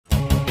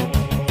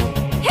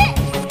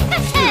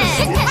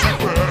You're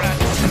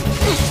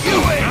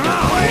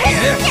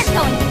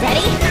going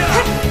steady.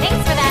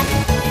 Thanks for that.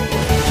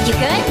 You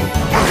good?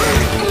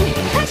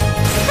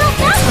 Felt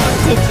that one,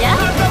 did ya?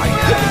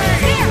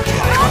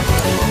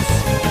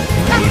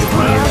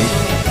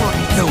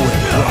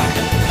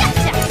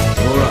 Gotcha.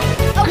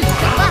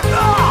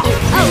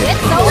 Oh,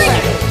 it's over.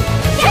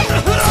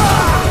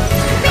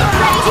 Be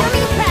ready to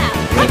be proud.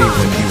 Ready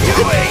when you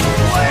are.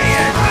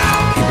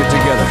 Keep it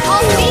together.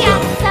 I'll be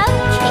out some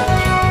cake.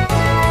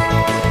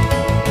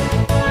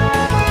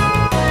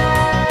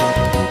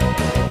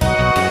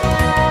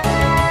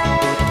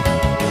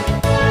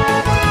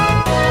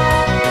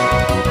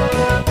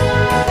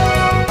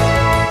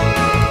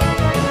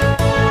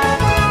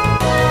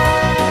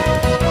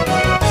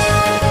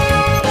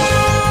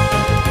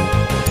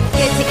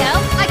 Good to go?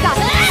 I got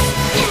this.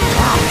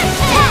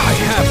 I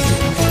have to.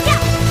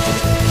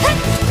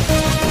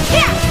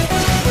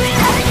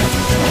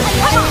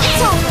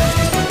 It's over.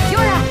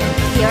 You're up.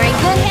 You're in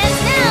good hands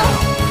now.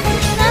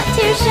 Not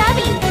too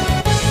shabby.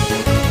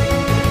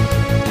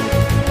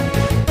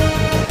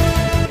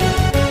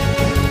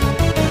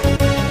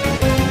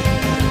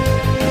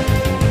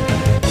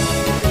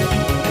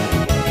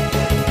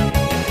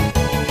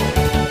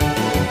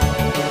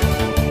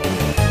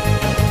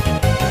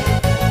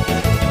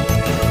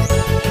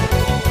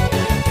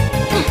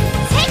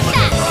 Take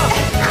that!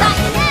 Got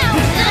you now!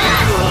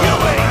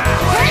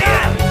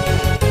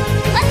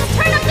 Let's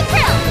turn up the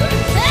grill!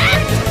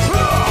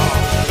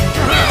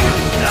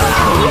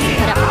 Please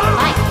put up a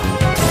fight.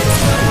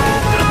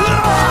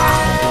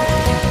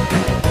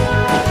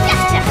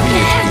 Gotcha!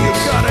 You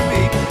gotta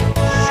be.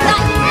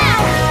 Got you now!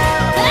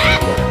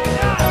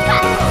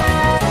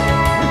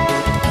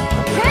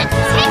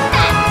 Take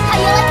that! How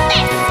you like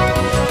this?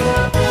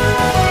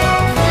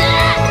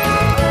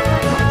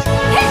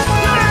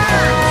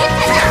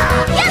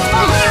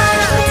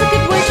 That's a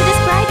good word to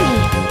describe me.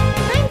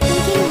 I'm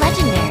thinking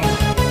legendary.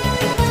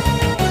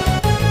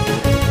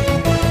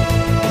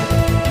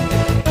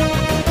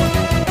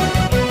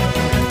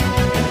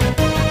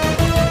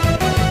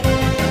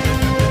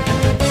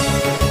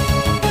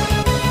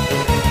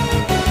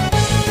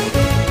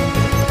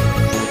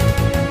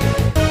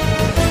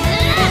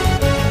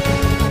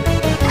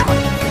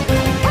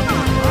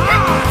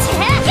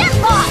 Get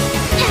lost!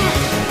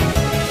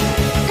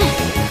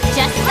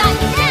 Just got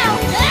you now!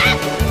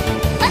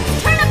 Let's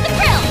turn up the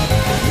grill!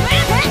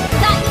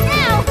 Got you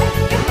now!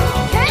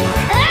 Got you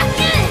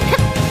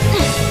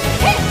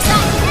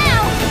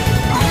now!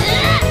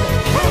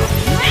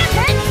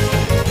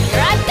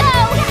 Here I go!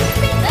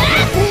 You're going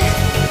down!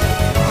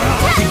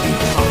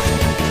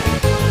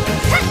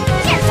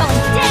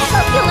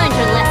 Hope you learned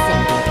your lesson.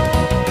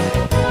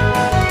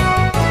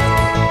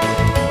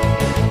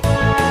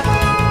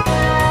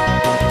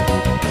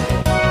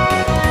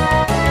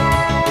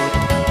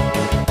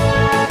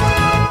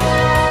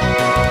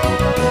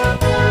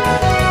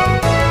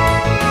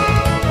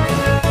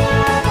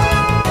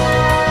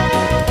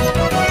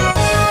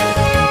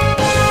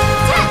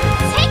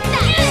 Take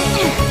that!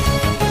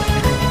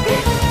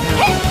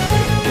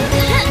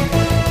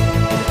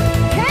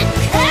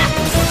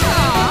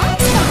 Aw,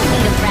 don't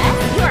need a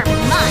rest. You're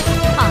mine,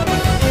 punk.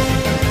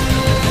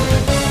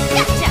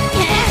 Gotcha!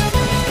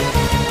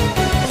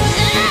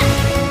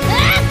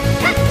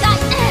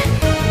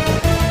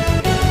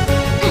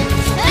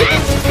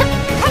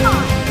 Come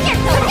on, you're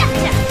so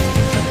gotcha!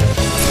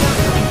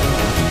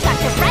 Got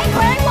you right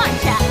where I want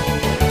ya!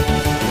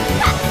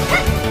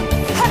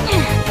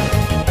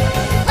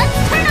 Let's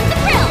turn up the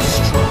grill!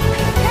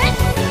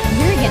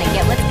 You're gonna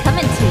get what's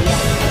coming to you.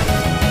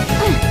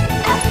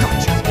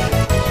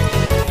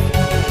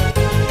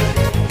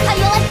 How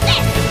you like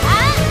this?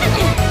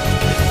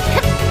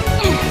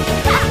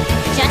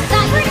 Just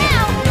got you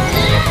now!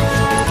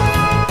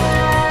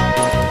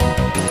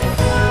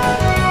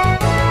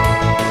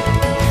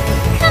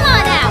 Come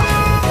on out!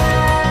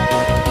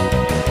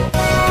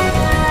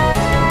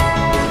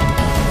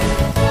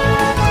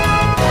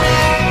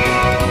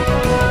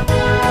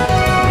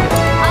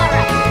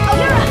 Alright,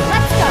 you're up,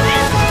 let's go!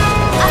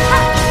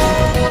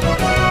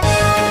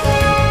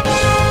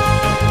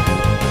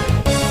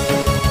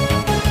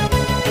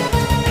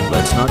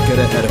 Let's not get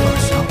ahead of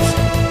ourselves.